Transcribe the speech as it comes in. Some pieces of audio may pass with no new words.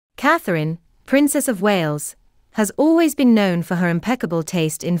Catherine, Princess of Wales, has always been known for her impeccable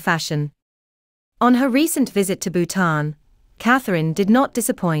taste in fashion. On her recent visit to Bhutan, Catherine did not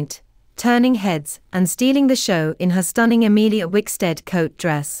disappoint, turning heads and stealing the show in her stunning Emilia coat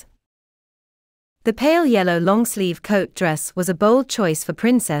dress. The pale yellow long-sleeve coat dress was a bold choice for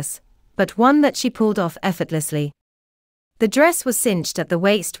Princess, but one that she pulled off effortlessly. The dress was cinched at the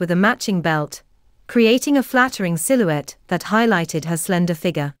waist with a matching belt, creating a flattering silhouette that highlighted her slender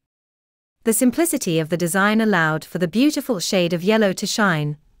figure. The simplicity of the design allowed for the beautiful shade of yellow to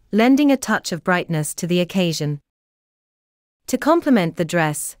shine, lending a touch of brightness to the occasion. To complement the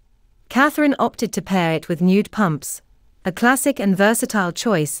dress, Catherine opted to pair it with nude pumps, a classic and versatile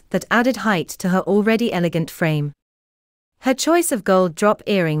choice that added height to her already elegant frame. Her choice of gold drop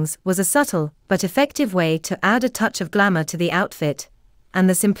earrings was a subtle but effective way to add a touch of glamour to the outfit, and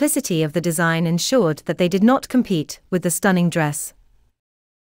the simplicity of the design ensured that they did not compete with the stunning dress.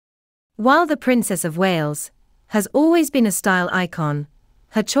 While the Princess of Wales has always been a style icon,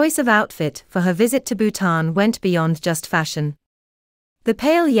 her choice of outfit for her visit to Bhutan went beyond just fashion. The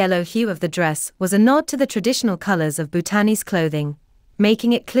pale yellow hue of the dress was a nod to the traditional colors of Bhutanese clothing,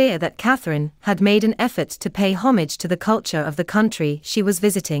 making it clear that Catherine had made an effort to pay homage to the culture of the country she was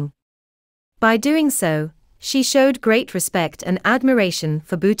visiting. By doing so, she showed great respect and admiration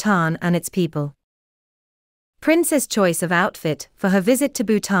for Bhutan and its people. Princess' choice of outfit for her visit to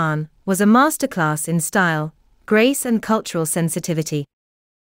Bhutan was a masterclass in style, grace and cultural sensitivity.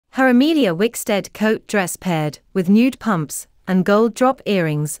 Her Emilia coat dress paired with nude pumps and gold drop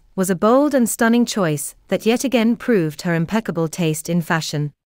earrings was a bold and stunning choice that yet again proved her impeccable taste in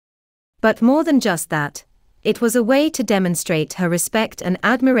fashion. But more than just that, it was a way to demonstrate her respect and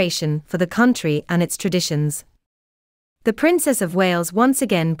admiration for the country and its traditions. The Princess of Wales once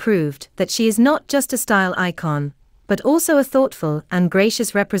again proved that she is not just a style icon, but also a thoughtful and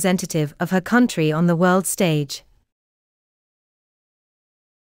gracious representative of her country on the world stage.